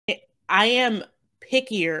I am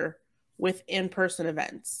pickier with in-person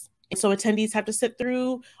events. So attendees have to sit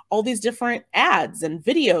through all these different ads and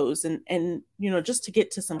videos and just to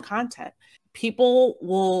get to some content. People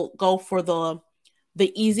will go for the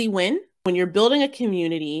easy win. When you're building a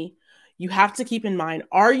community, you have to keep in mind,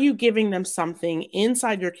 are you giving them something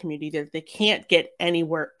inside your community that they can't get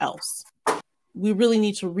anywhere else? We really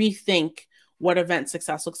need to rethink what event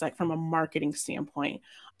success looks like from a marketing standpoint.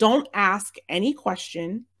 Don't ask any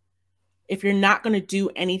question if you're not going to do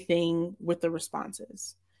anything with the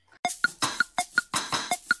responses.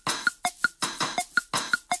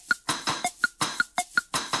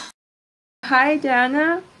 Hi,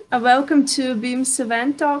 Deanna. Welcome to Beam's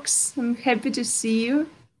Eventalks. I'm happy to see you.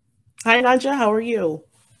 Hi, Nadja. How are you?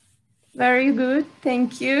 Very good.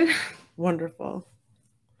 Thank you. Wonderful.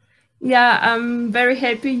 Yeah, I'm very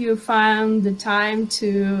happy you found the time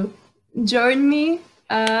to join me.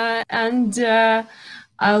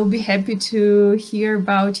 I'll be happy to hear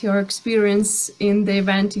about your experience in the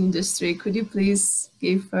event industry. Could you please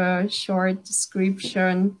give a short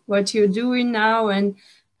description what you're doing now and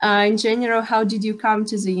in general, how did you come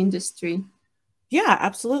to the industry? Yeah,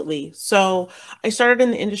 absolutely. So I started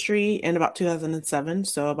in the industry in about 2007,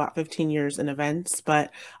 so about 15 years in events,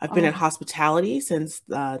 but I've been in hospitality since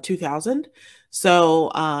 2000.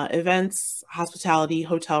 So events, hospitality,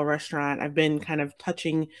 hotel, restaurant, I've been kind of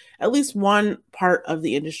touching at least one part of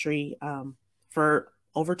the industry for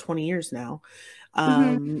over 20 years now.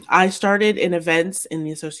 I started in events in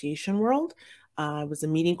the association world. I was a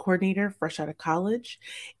meeting coordinator fresh out of college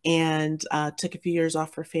and took a few years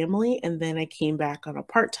off for family. And then I came back on a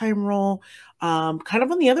part-time role, kind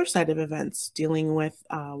of on the other side of events, dealing with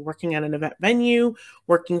working at an event venue,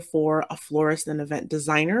 working for a florist and event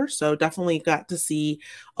designer. So definitely got to see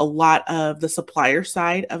a lot of the supplier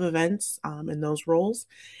side of events in those roles.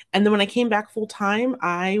 And then when I came back full time,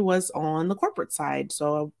 I was on the corporate side.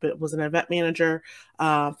 So I was an event manager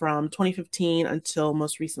from 2015 until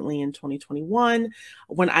most recently in 2021,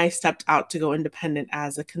 when I stepped out to go independent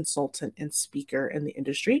as a consultant and speaker in the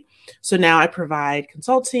industry. So now I provide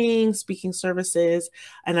consulting, speaking services,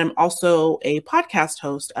 and I'm also a podcast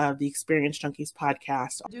host of the Experience Junkies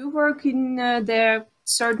podcast. Do you work in their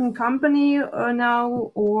certain company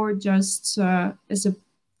now or just as a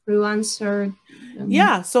freelancer?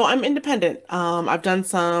 Yeah, so I'm independent. I've done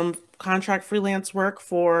some contract freelance work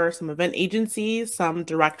for some event agencies, some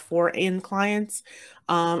direct for end clients,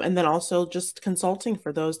 and then also just consulting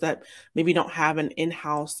for those that maybe don't have an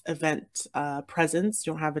in-house event presence,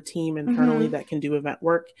 don't have a team internally that can do event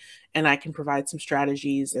work, and I can provide some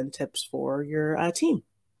strategies and tips for your team.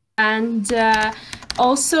 And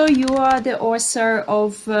also you are the author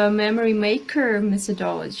of Memory Maker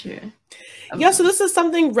methodology. Yeah, so this is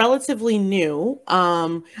something relatively new.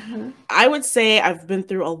 I would say I've been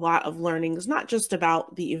through a lot of learnings, not just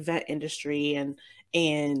about the event industry and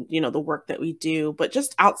the work that we do, but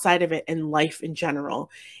just outside of it in life in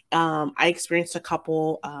general. I experienced a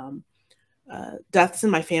couple deaths in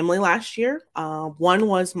my family last year. One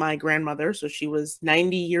was my grandmother, so she was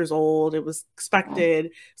 90 years old. It was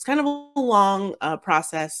expected. It's kind of a long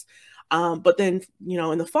process. But then,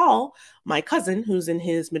 in the fall, my cousin, who's in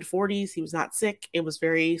his mid-40s, he was not sick. It was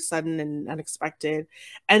very sudden and unexpected.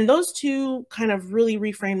 And those two kind of really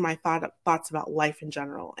reframed my thoughts about life in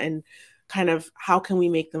general and kind of how can we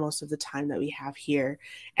make the most of the time that we have here.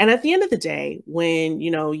 And at the end of the day, when,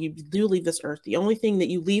 you do leave this earth, the only thing that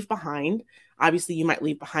you leave behind, obviously you might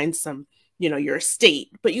leave behind some, your estate,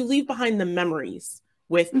 but you leave behind the memories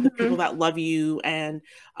with the people that love you and,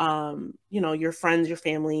 your friends, your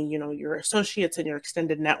family, your associates and your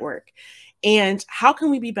extended network. And how can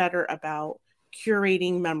we be better about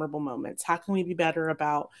curating memorable moments? How can we be better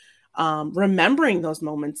about remembering those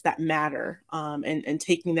moments that matter and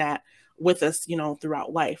taking that with us,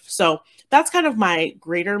 throughout life? So that's kind of my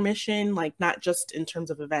greater mission, like not just in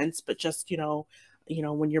terms of events, but just,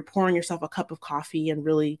 when you're pouring yourself a cup of coffee and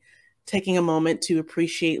really taking a moment to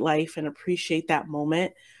appreciate life and appreciate that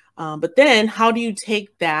moment. But then how do you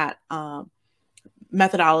take that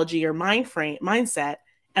methodology or mindset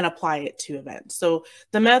and apply it to events? So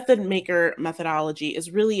the Method Maker methodology is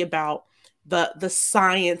really about the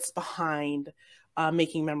science behind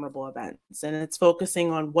making memorable events. And it's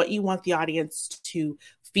focusing on what you want the audience to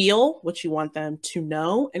feel, what you want them to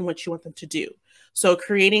know, and what you want them to do. So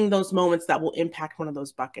creating those moments that will impact one of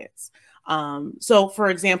those buckets. So for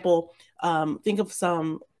example, think of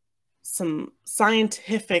some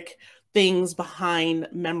scientific things behind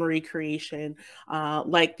memory creation,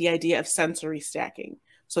 like the idea of sensory stacking.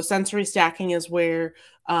 So sensory stacking is where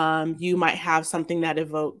you might have something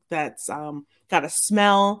that's got a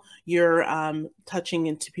smell. You're touching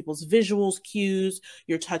into people's visuals cues.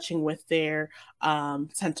 You're touching with their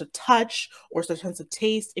sense of touch or their sense of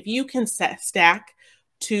taste. If you can stack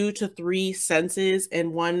 2 to 3 senses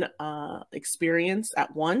in one experience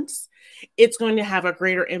at once, it's going to have a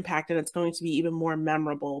greater impact, and it's going to be even more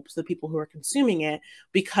memorable to the people who are consuming it,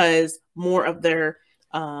 because more of their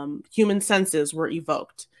human senses were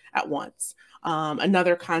evoked at once.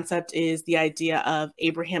 Another concept is the idea of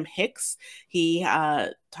Abraham Hicks. He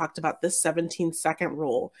talked about this 17-second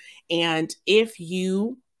rule. And if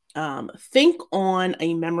you think on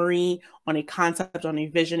a memory, on a concept, on a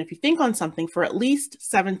vision, if you think on something for at least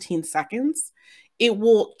 17 seconds, it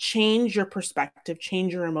will change your perspective,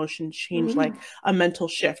 change your emotions, change like a mental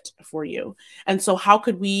shift for you. And so how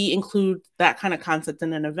could we include that kind of concept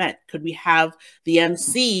in an event? Could we have the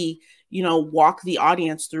MC, walk the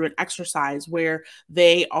audience through an exercise where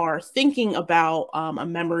they are thinking about a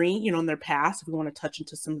memory, in their past, if we want to touch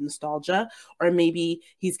into some nostalgia, or maybe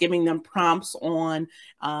he's giving them prompts on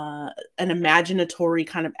an imaginatory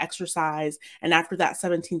kind of exercise. And after that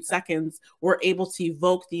 17 seconds, we're able to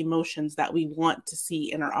evoke the emotions that we want to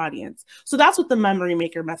see in our audience. So that's what the memory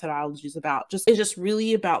maker methodology is about. It's just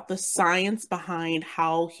really about the science behind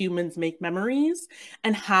how humans make memories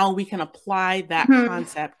and how we can apply that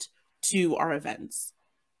concept to our events.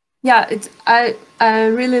 Yeah, I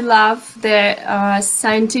really love the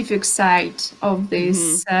scientific side of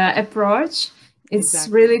this approach. It's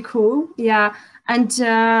really cool. Yeah, and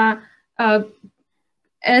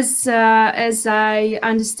as I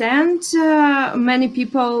understand, many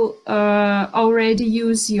people already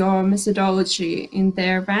use your methodology in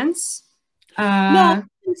their events. No, I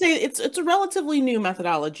would say it's a relatively new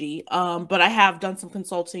methodology, but I have done some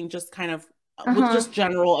consulting just kind of with just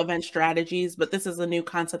general event strategies, but this is a new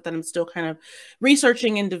concept that I'm still kind of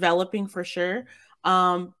researching and developing for sure.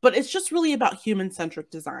 But it's just really about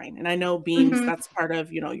human-centric design. And I know Beams, that's part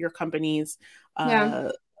of, your company's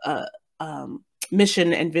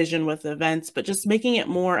mission and vision with events, but just making it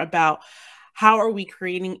more about how are we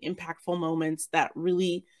creating impactful moments that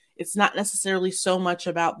really, it's not necessarily so much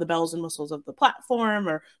about the bells and whistles of the platform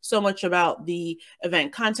or so much about the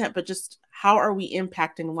event content, but just how are we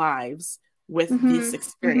impacting lives with this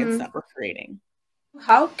experience that we're creating.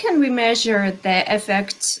 How can we measure the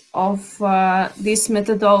effect of this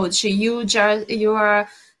methodology? You are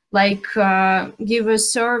like give a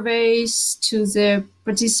surveys to the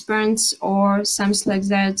participants or something like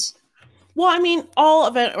that? Well, I mean, all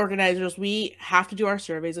event organizers, we have to do our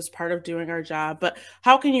surveys as part of doing our job, but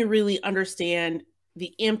how can you really understand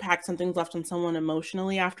the impact something's left on someone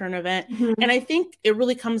emotionally after an event? And I think it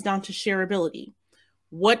really comes down to shareability.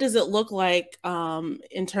 What does it look like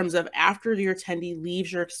in terms of after your attendee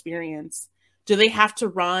leaves your experience? Do they have to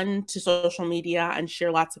run to social media and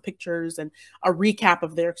share lots of pictures and a recap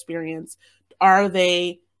of their experience? Are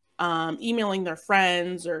they emailing their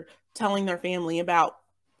friends or telling their family about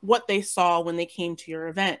what they saw when they came to your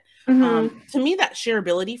event? To me, that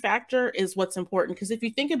shareability factor is what's important, because if you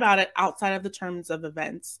think about it outside of the terms of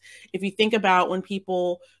events, if you think about when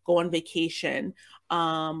people go on vacation,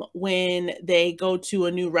 when they go to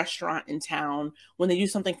a new restaurant in town, when they do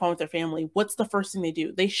something fun with their family, what's the first thing they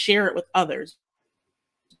do? They share it with others.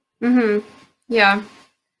 Yeah.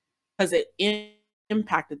 Because it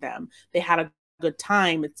impacted them. They had a good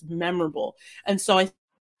time. It's memorable. And so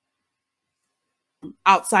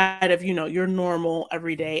outside of, your normal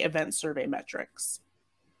everyday event survey metrics.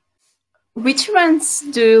 Which ones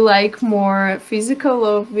do you like more, physical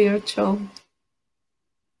or virtual?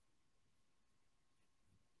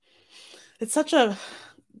 It's such a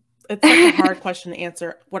hard question to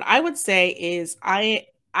answer. What I would say is I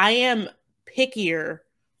am pickier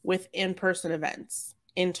with in-person events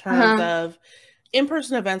in terms of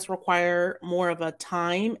in-person events require more of a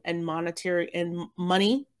time and monetary and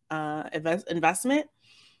money investment.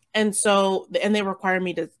 And so, and they require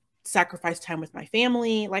me to sacrifice time with my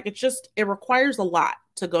family. Like it requires a lot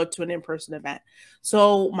to go to an in-person event.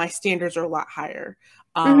 So my standards are a lot higher.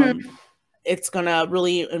 It's going to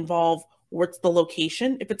really involve what's the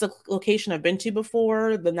location. If it's a location I've been to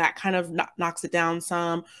before, then that kind of knocks it down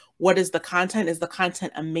some. What is the content? Is the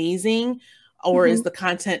content amazing? Or is the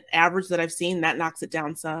content average that I've seen? That knocks it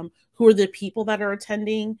down some. Who are the people that are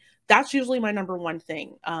attending? That's usually my number one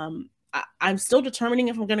thing. I'm still determining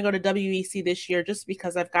if I'm going to go to WEC this year, just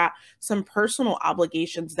because I've got some personal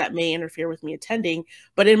obligations that may interfere with me attending.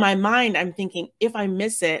 But in my mind, I'm thinking if I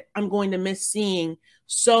miss it, I'm going to miss seeing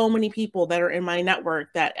so many people that are in my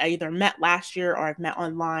network that I either met last year or I've met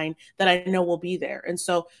online that I know will be there. And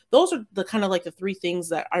so those are the kind of like the three things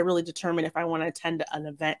that I really determine if I want to attend an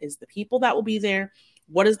event: is the people that will be there,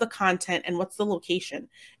 what is the content, and what's the location.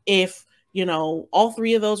 If, you know, all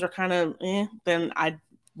three of those are kind of then I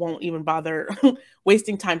won't even bother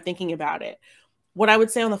wasting time thinking about it. What I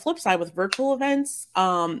would say on the flip side with virtual events,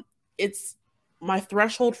 it's my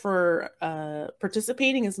threshold for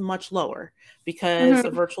participating is much lower, because a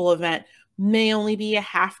virtual event may only be a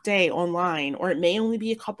half day online, or it may only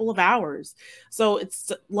be a couple of hours. So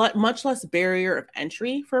it's much less barrier of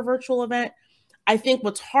entry for a virtual event. I think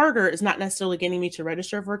what's harder is not necessarily getting me to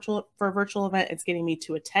register for a virtual event. It's getting me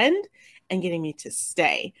to attend and getting me to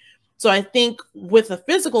stay. So I think with a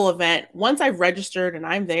physical event, once I've registered and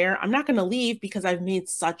I'm there, I'm not going to leave because I've made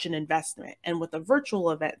such an investment. And with a virtual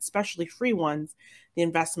event, especially free ones, the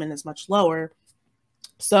investment is much lower.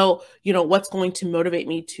 So, you know, what's going to motivate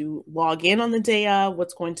me to log in on the day of?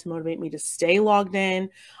 What's going to motivate me to stay logged in?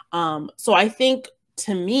 So I think,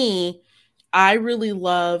 to me, I really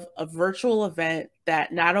love a virtual event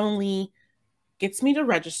that not only gets me to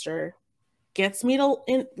register, gets me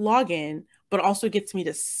to log in, but also gets me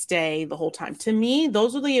to stay the whole time. To me,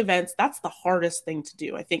 those are the events, that's the hardest thing to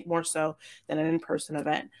do, I think, more so than an in-person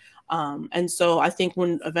event. And so I think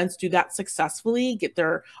when events do that successfully, get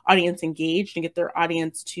their audience engaged and get their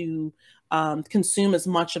audience to consume as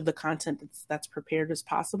much of the content that's prepared as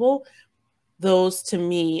possible, those to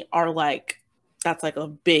me are like, that's like a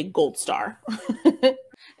big gold star.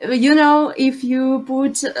 You know, if you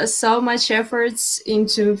put so much efforts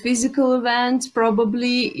into physical event,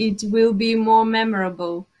 probably it will be more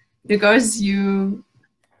memorable because you.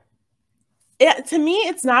 Yeah, to me,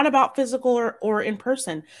 it's not about physical or in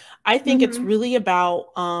person. I think it's really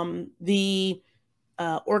about the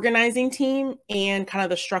organizing team and kind of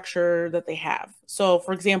the structure that they have. So,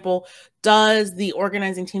 for example, does the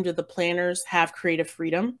organizing team, do the planners have creative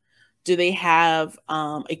freedom? Do they have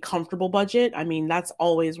a comfortable budget? I mean,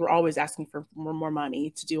 we're always asking for more money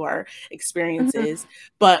to do our experiences.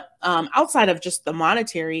 But outside of just the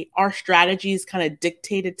monetary, our strategies kind of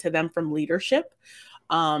dictated to them from leadership.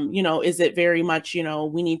 You know, is it very much, you know,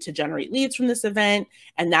 we need to generate leads from this event,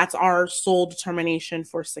 and that's our sole determination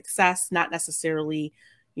for success, not necessarily,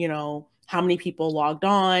 you know, how many people logged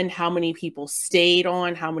on, how many people stayed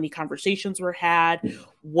on, how many conversations were had,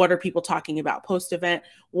 what are people talking about post-event,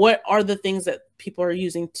 what are the things that people are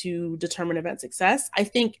using to determine event success. I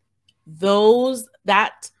think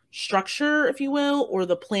that structure, if you will, or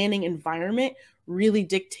the planning environment really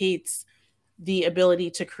dictates the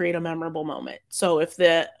ability to create a memorable moment. So if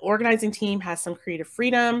the organizing team has some creative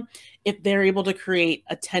freedom, if they're able to create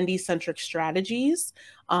attendee-centric strategies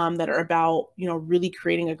that are about, you know, really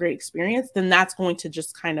creating a great experience, then that's going to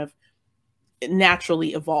just kind of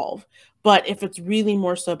naturally evolve. But if it's really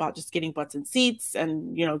more so about just getting butts and seats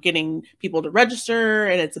and, you know, getting people to register,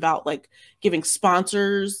 and it's about like giving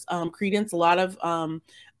sponsors credence, a lot of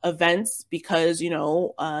events, because, you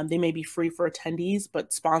know, they may be free for attendees,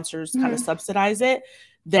 but sponsors kind of subsidize it,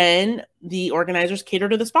 then the organizers cater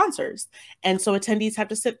to the sponsors. And so attendees have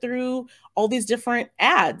to sit through all these different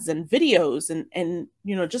ads and videos and,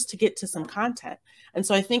 you know, just to get to some content. And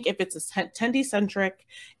so I think if it's attendee centric,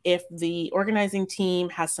 if the organizing team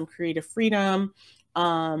has some creative freedom,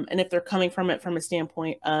 and if they're coming from it from a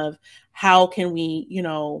standpoint of how can we, you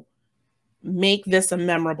know, make this a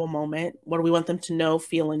memorable moment, what do we want them to know,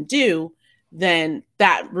 feel, and do, then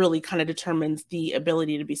that really kind of determines the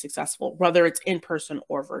ability to be successful, whether it's in person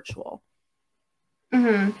or virtual.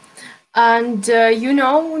 And you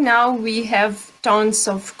know, now we have tons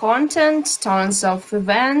of content, tons of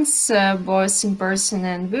events, both in person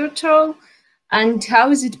and virtual. And how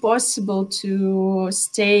is it possible to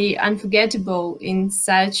stay unforgettable in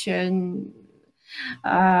such area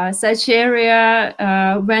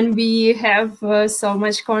when we have so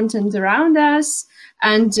much content around us?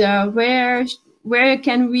 And where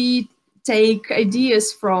can we take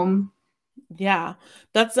ideas from? Yeah,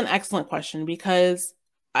 that's an excellent question, because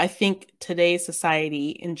I think today's society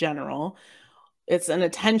in general, it's an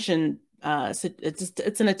attention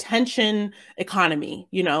it's an attention economy,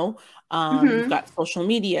 you know. You've got social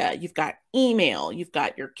media, you've got email, you've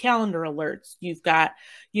got your calendar alerts, you've got,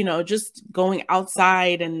 you know, just going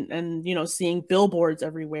outside and you know, seeing billboards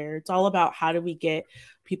everywhere. It's all about how do we get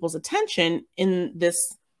people's attention in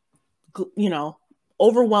this, you know,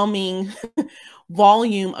 overwhelming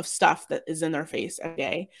volume of stuff that is in their face every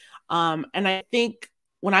day. And I think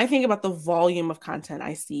when I think about the volume of content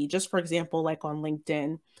I see, just for example, like on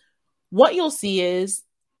LinkedIn, what you'll see is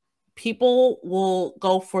people will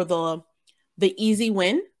go for the easy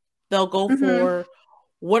win. They'll go for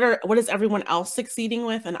what is everyone else succeeding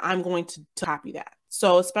with, and I'm going to copy that.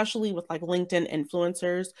 So especially with like LinkedIn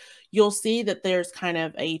influencers, you'll see that there's kind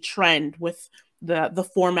of a trend with the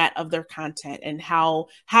format of their content and how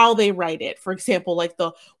they write it. For example, like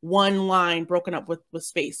the one line broken up with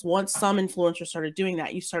space. Once some influencers started doing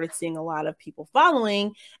that, you started seeing a lot of people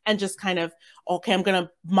following and just kind of, okay, I'm going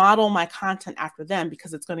to model my content after them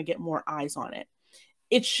because it's going to get more eyes on it.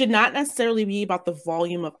 It should not necessarily be about the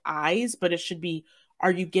volume of eyes, but it should be,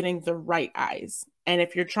 are you getting the right eyes? And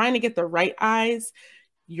if you're trying to get the right eyes,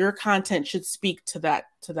 your content should speak to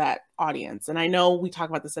that audience. And I know we talk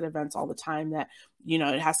about this at events all the time, that, you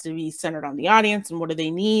know, it has to be centered on the audience and what do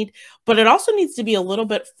they need, but it also needs to be a little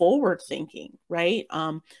bit forward thinking, right?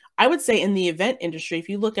 I would say in the event industry, if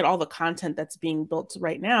you look at all the content that's being built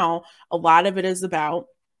right now, a lot of it is about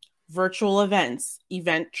virtual events,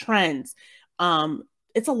 event trends.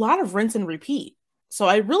 It's a lot of rinse and repeat. So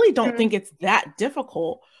I really don't think it's that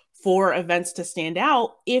difficult for events to stand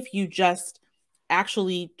out if you just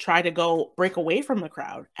actually try to go break away from the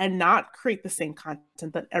crowd and not create the same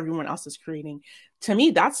content that everyone else is creating. To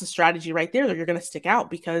me, that's the strategy right there, that you're going to stick out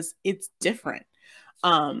because it's different.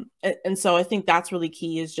 And so I think that's really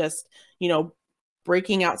key, is just, you know,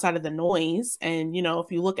 breaking outside of the noise. And, you know,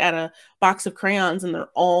 if you look at a box of crayons and they're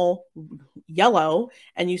all yellow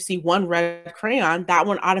and you see one red crayon, that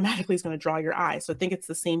one automatically is going to draw your eye. So I think it's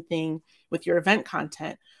the same thing with your event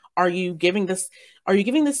content. Are you giving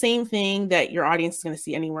the same thing that your audience is going to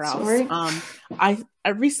see anywhere else? I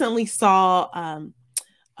recently saw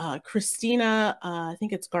Christina, I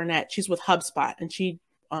think it's Garnett. She's with HubSpot, and she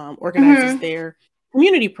organizes their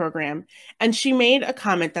community program. And she made a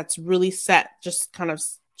comment that's really set just kind of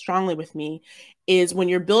strongly with me, is when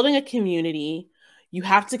you're building a community, you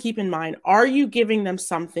have to keep in mind, are you giving them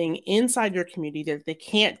something inside your community that they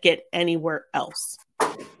can't get anywhere else?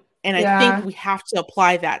 And I think we have to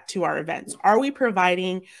apply that to our events. Are we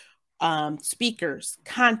providing speakers,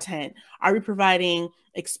 content? Are we providing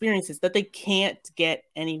experiences that they can't get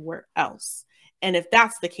anywhere else? And if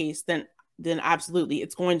that's the case, then absolutely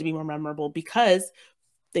it's going to be more memorable, because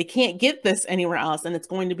they can't get this anywhere else, and it's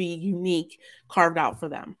going to be unique, carved out for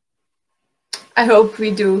them. I hope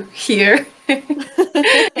we do here.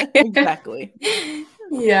 Exactly.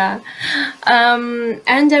 Yeah.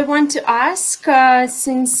 And I want to ask,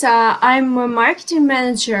 since I'm a marketing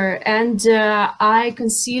manager and I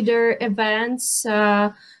consider events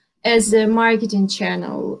as a marketing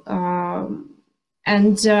channel,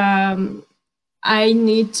 and I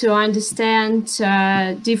need to understand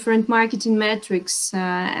different marketing metrics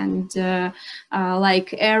and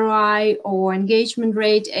like ROI or engagement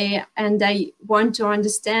rate, and I want to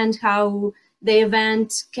understand how the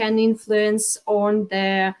event can influence on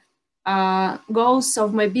the goals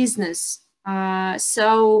of my business.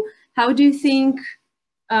 So how do you think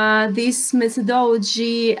this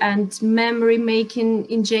methodology and memory making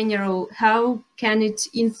in general, how can it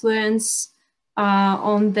influence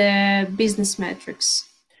on the business metrics?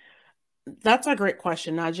 That's a great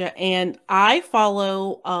question, Nadia. And I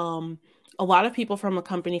follow a lot of people from a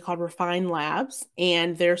company called Refine Labs,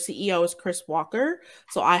 and their CEO is Chris Walker.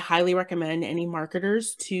 So I highly recommend any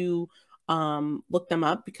marketers to look them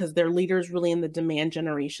up, because they're leaders really in the demand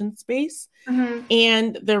generation space.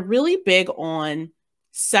 And they're really big on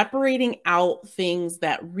separating out things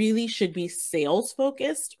that really should be sales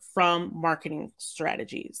focused from marketing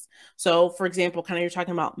strategies. So for example, kind of you're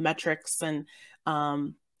talking about metrics and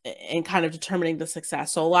kind of determining the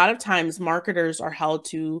success. So a lot of times marketers are held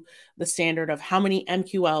to the standard of how many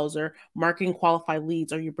MQLs or marketing qualified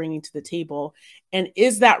leads are you bringing to the table? And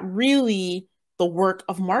is that really the work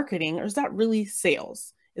of marketing, or is that really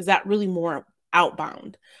sales? Is that really more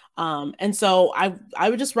outbound? And so I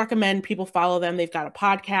would just recommend people follow them. They've got a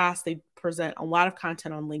podcast. They present a lot of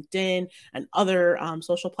content on LinkedIn and other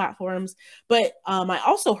social platforms. But I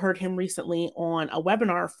also heard him recently on a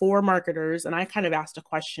webinar for marketers, and I kind of asked a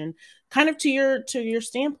question, kind of to your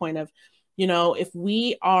standpoint of, you know, if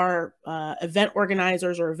we are event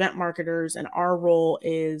organizers or event marketers, and our role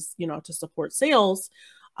is, you know, to support sales,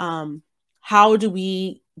 how do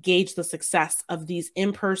we gauge the success of these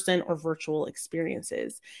in-person or virtual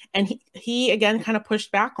experiences? And he again kind of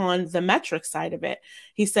pushed back on the metric side of it.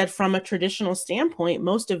 He said, from a traditional standpoint,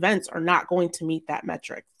 most events are not going to meet that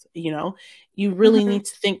metric. You know, you really need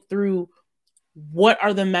to think through, what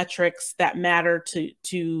are the metrics that matter to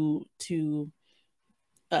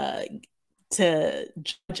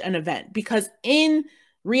judge an event? Because in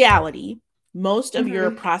reality, most of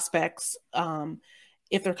your prospects,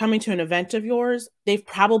 if they're coming to an event of yours, they've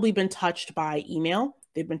probably been touched by email.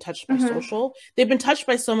 They've been touched by social. They've been touched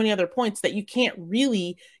by so many other points that you can't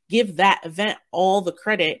really give that event all the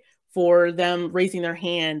credit for them raising their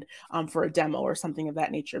hand for a demo or something of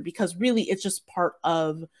that nature, because really it's just part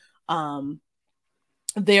of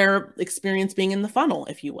their experience being in the funnel,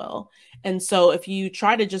 if you will. And so if you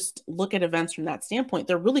try to just look at events from that standpoint,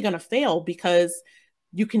 they're really going to fail, because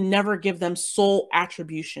you can never give them sole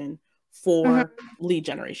attribution for lead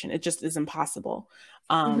generation. It just is impossible.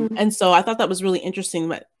 And so I thought that was really interesting,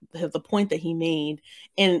 that the point that he made,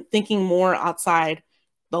 and thinking more outside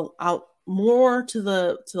more to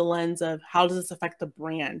the lens of how does this affect the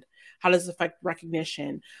brand? How does it affect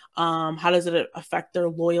recognition? How does it affect their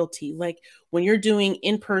loyalty? Like when you're doing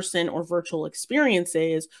in-person or virtual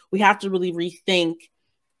experiences, we have to really rethink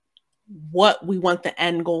what we want the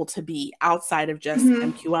end goal to be outside of just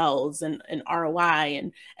MQLs and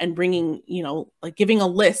ROI and bringing, like giving a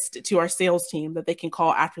list to our sales team that they can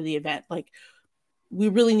call after the event. Like we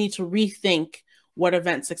really need to rethink what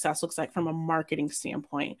event success looks like from a marketing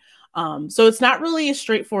standpoint. So it's not really a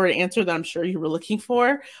straightforward answer that I'm sure you were looking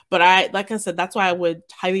for, but like I said, that's why I would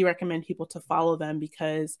highly recommend people to follow them,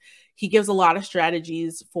 because he gives a lot of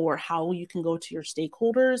strategies for how you can go to your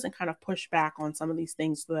stakeholders and kind of push back on some of these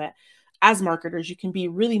things, so that as marketers, you can be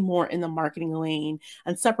really more in the marketing lane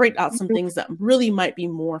and separate out some things that really might be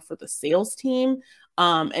more for the sales team.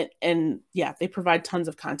 And yeah, they provide tons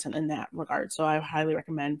of content in that regard. So I highly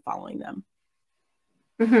recommend following them.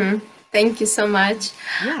 Thank you so much.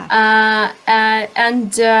 Yeah.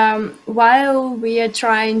 And while we are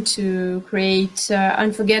trying to create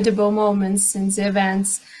unforgettable moments in the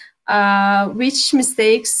events, which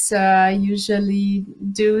mistakes usually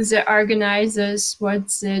do the organizers?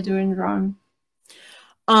 What they're doing wrong?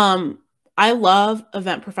 I love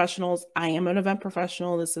event professionals. I am an event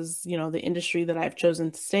professional. This is, the industry that I've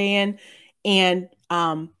chosen to stay in. And,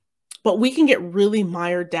 but we can get really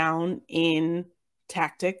mired down in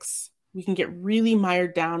tactics. We can get really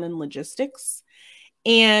mired down in logistics.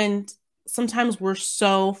 And sometimes we're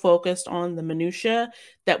so focused on the minutia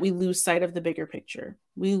that we lose sight of the bigger picture.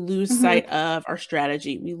 We lose sight of our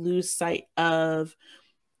strategy. We lose sight of,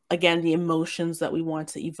 again, the emotions that we want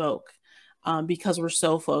to evoke, because we're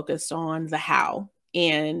so focused on the how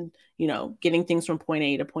and, getting things from point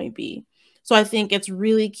A to point B. So I think it's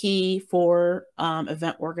really key for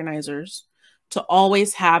event organizers to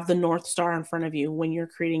always have the North Star in front of you when you're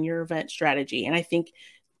creating your event strategy. And I think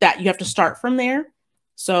that you have to start from there.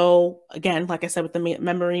 So again, like I said, with the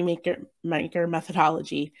memory maker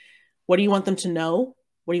methodology, what do you want them to know?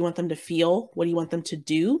 What do you want them to feel? What do you want them to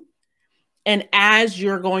do? And as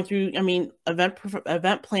you're going through,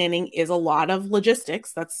 event planning is a lot of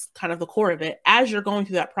logistics. That's kind of the core of it. As you're going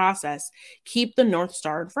through that process, keep the North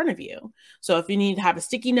Star in front of you. So if you need to have a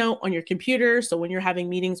sticky note on your computer, so when you're having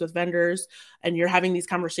meetings with vendors and you're having these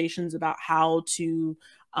conversations about how to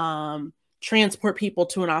transport people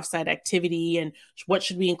to an offsite activity and what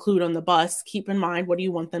should we include on the bus, keep in mind, what do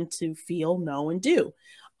you want them to feel, know, and do?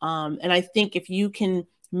 And I think if you can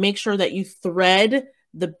make sure that you thread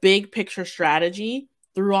the big picture strategy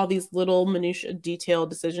through all these little minutia detailed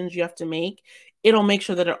decisions you have to make, it'll make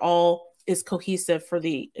sure that it all is cohesive for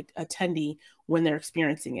the attendee when they're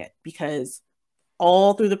experiencing it, because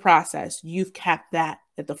all through the process, you've kept that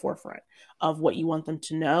at the forefront of what you want them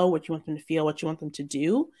to know, what you want them to feel, what you want them to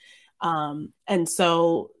do. And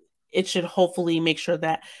so it should hopefully make sure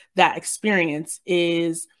that that experience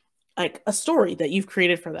is like a story that you've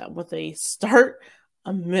created for them, with a start,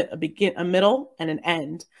 a middle, and an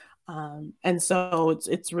end. And so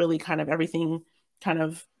it's really kind of everything kind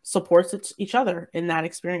of supports each other in that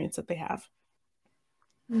experience that they have.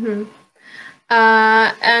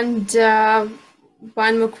 And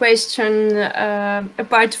one more question,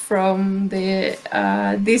 apart from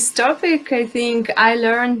this topic, I think I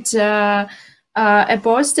learned a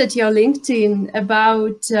post at your LinkedIn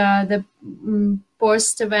about the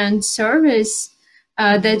post-event service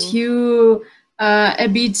that you a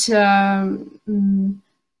bit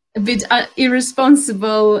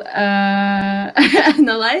irresponsible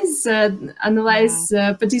analyze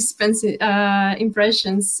participants'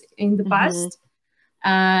 impressions in the past,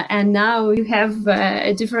 and now you have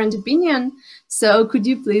a different opinion. So could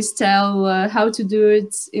you please tell how to do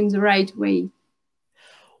it in the right way?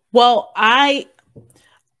 Well,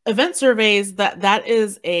 event surveys, that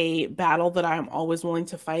is a battle that I'm always willing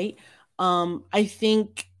to fight. I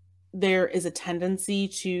think there is a tendency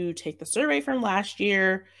to take the survey from last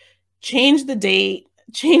year, change the date,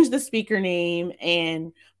 change the speaker name,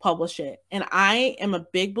 and publish it. And I am a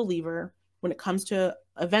big believer when it comes to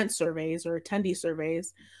event surveys or attendee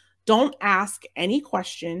surveys, don't ask any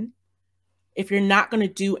question if you're not going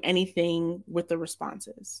to do anything with the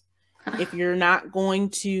responses. If you're not going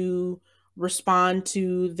to respond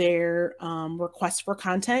to their request for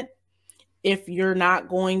content, if you're not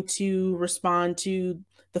going to respond to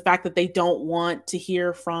the fact that they don't want to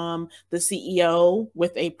hear from the CEO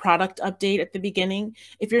with a product update at the beginning,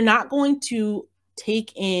 if you're not going to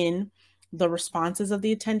take in the responses of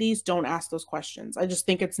the attendees, don't ask those questions. I just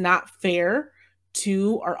think it's not fair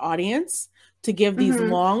to our audience to give these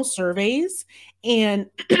long surveys. And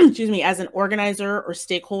excuse me, as an organizer or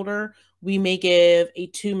stakeholder, we may give a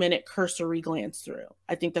 2-minute cursory glance through.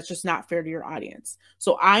 I think that's just not fair to your audience.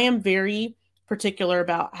 So I am very particular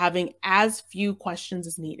about having as few questions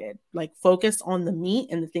as needed, like focus on the meat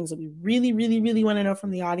and the things that we really, really, really want to know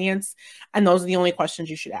from the audience. And those are the only questions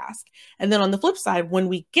you should ask. And then on the flip side, when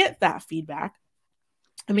we get that feedback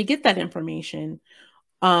and we get that information,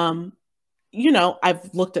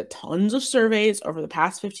 I've looked at tons of surveys over the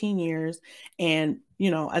past 15 years. And,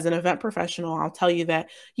 as an event professional, I'll tell you that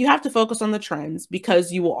you have to focus on the trends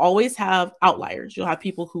because you will always have outliers. You'll have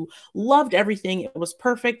people who loved everything. It was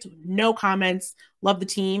perfect. No comments. Love the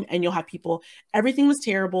team. And you'll have people, everything was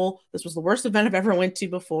terrible. This was the worst event I've ever went to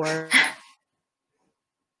before.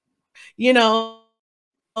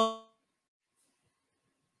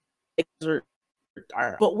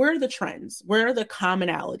 But where are the trends? Where are the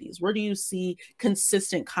commonalities? Where do you see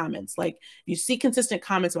consistent comments? Like if you see consistent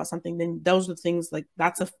comments about something, then those are the things like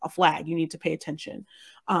that's a flag. You need to pay attention.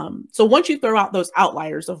 So once you throw out those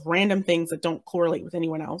outliers of random things that don't correlate with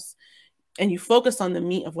anyone else, and you focus on the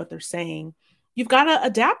meat of what they're saying, you've got to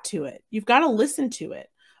adapt to it. You've got to listen to it.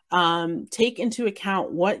 Take into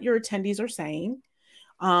account what your attendees are saying.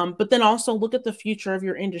 But then also look at the future of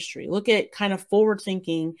your industry. Look at kind of forward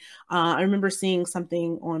thinking. I remember seeing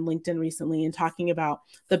something on LinkedIn recently and talking about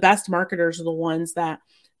the best marketers are the ones that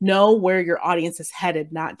know where your audience is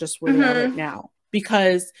headed, not just where they are right now.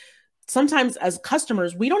 Because sometimes as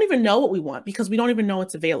customers, we don't even know what we want because we don't even know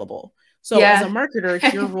what's available. So as a marketer,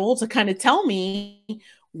 it's your role to kind of tell me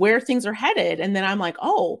where things are headed. And then I'm like,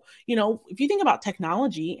 oh, if you think about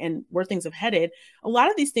technology and where things have headed, a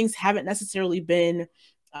lot of these things haven't necessarily been,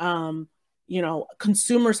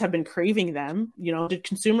 consumers have been craving them. Did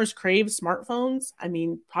consumers crave smartphones? I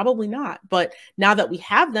mean, probably not. But now that we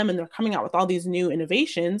have them and they're coming out with all these new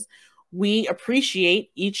innovations, we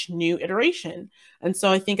appreciate each new iteration. And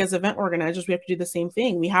so I think as event organizers, we have to do the same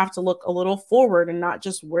thing. We have to look a little forward and not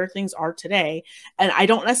just where things are today. And I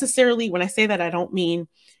don't necessarily, when I say that, I don't mean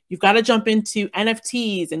you've got to jump into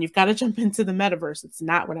NFTs and you've got to jump into the metaverse. It's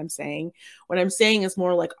not what I'm saying. What I'm saying is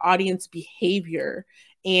more like audience behavior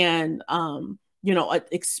and,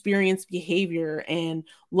 experience behavior and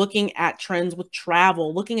looking at trends with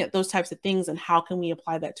travel, looking at those types of things and how can we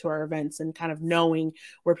apply that to our events and kind of knowing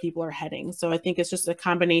where people are heading. So I think it's just a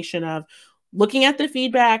combination of looking at the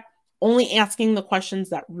feedback, only asking the questions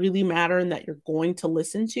that really matter and that you're going to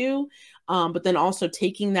listen to, but then also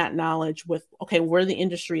taking that knowledge with, okay, where the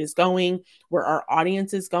industry is going, where our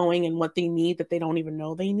audience is going and what they need that they don't even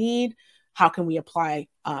know they need. How can we apply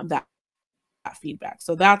that feedback?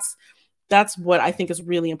 So that's what I think is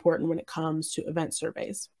really important when it comes to event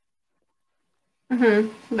surveys.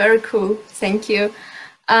 Very cool. Thank you.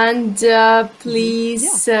 And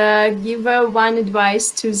please give one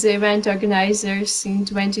advice to the event organizers in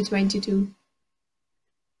 2022.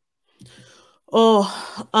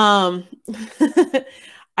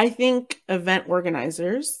 I think event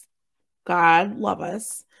organizers, God love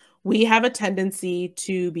us, we have a tendency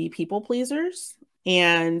to be people pleasers.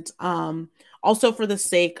 And also for the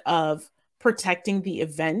sake of protecting the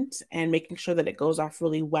event and making sure that it goes off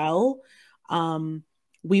really well,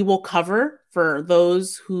 we will cover for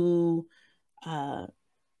those who are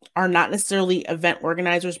not necessarily event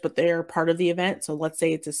organizers, but they're part of the event. So let's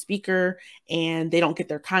say it's a speaker and they don't get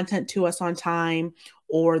their content to us on time,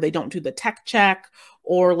 or they don't do the tech check,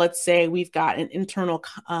 or let's say we've got an internal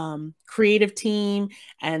creative team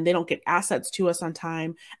and they don't get assets to us on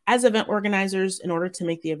time. As event organizers, in order to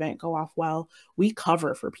make the event go off well, we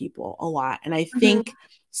cover for people a lot. And I think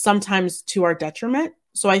sometimes to our detriment.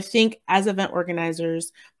 So I think as event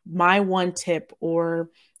organizers, my one tip or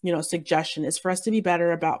suggestion is for us to be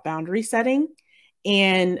better about boundary setting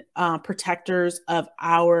and protectors of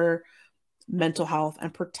our mental health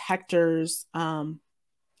and protectors of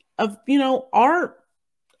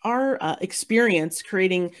our experience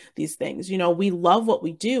creating these things. We love what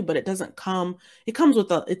we do, but it comes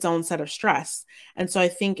with its own set of stress. And so I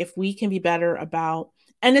think if we can be better about,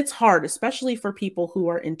 and it's hard, especially for people who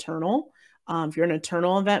are internal. If you're an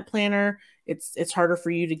internal event planner, it's harder for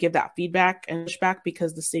you to give that feedback and pushback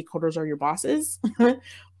because the stakeholders are your bosses.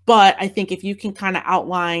 But I think if you can kind of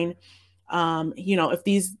outline, if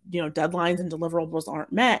these, deadlines and deliverables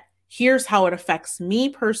aren't met, here's how it affects me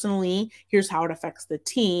personally. Here's how it affects the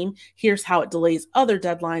team. Here's how it delays other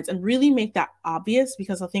deadlines, and really make that obvious,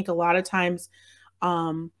 because I think a lot of times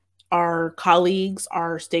our colleagues,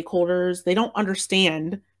 our stakeholders, they don't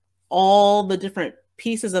understand all the different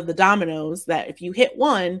pieces of the dominoes that if you hit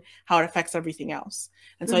one, how it affects everything else.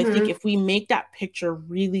 And so I think if we make that picture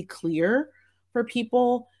really clear for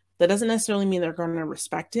people, that doesn't necessarily mean they're going to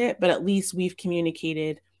respect it, but at least we've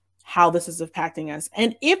communicated how this is impacting us.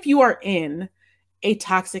 And if you are in a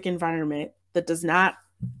toxic environment that does not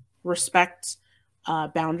respect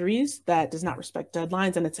boundaries, that does not respect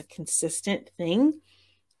deadlines, and it's a consistent thing,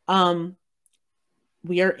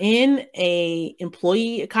 we are in a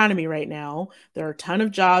employee economy right now. There are a ton of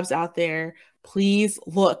jobs out there. Please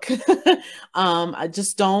look.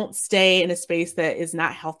 Just don't stay in a space that is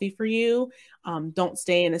not healthy for you. Don't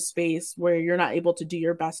stay in a space where you're not able to do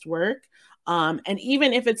your best work. And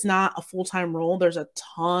even if it's not a full-time role, there's a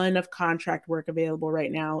ton of contract work available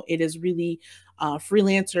right now. It is really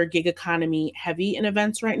freelancer, gig economy heavy in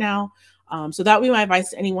events right now. So that would be my advice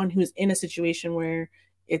to anyone who's in a situation where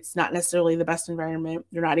it's not necessarily the best environment.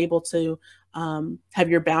 You're not able to have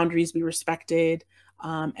your boundaries be respected.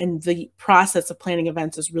 And the process of planning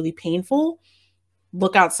events is really painful.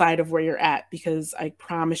 Look outside of where you're at, because I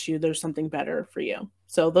promise you there's something better for you.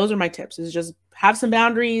 So those are my tips, is just have some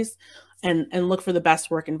boundaries and look for the best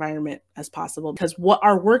work environment as possible, because what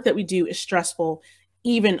our work that we do is stressful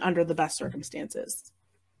even under the best circumstances.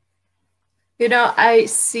 I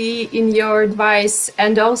see in your advice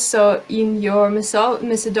and also in your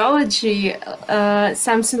methodology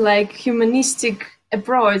something like humanistic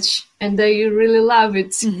approach, and I really love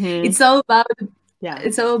it. It's all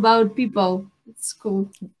about people. It's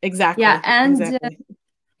cool. Exactly. Yeah, and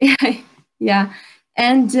exactly. yeah,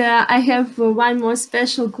 and I have one more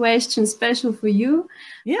special question, special for you.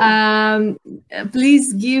 Yeah.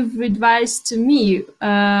 Please give advice to me.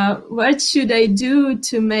 What should I do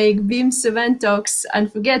to make BIM's Eventalks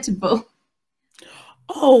unforgettable?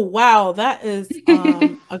 Oh, wow. That is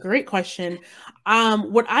a great question.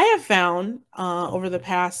 What I have found over the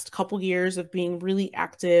past couple years of being really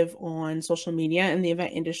active on social media in the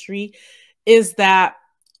event industry is that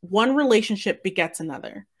one relationship begets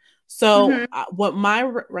another. So what my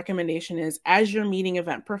recommendation is, as you're meeting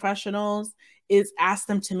event professionals, is ask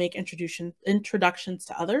them to make introductions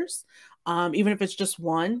to others, even if it's just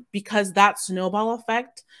one, because that snowball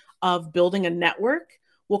effect of building a network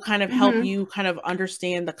will kind of help you kind of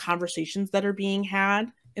understand the conversations that are being had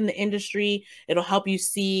in the industry. It'll help you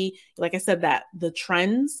see, like I said, that the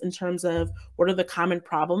trends in terms of what are the common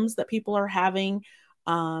problems that people are having.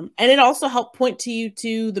 And it also helped point to you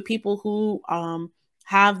to the people who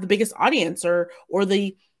have the biggest audience or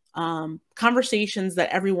the conversations that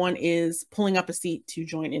everyone is pulling up a seat to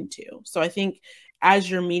join into. So I think as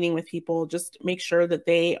you're meeting with people, just make sure that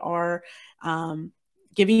they are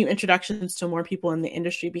giving you introductions to more people in the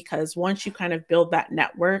industry, because once you kind of build that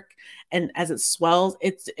network and as it swells,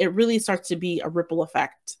 it really starts to be a ripple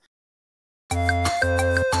effect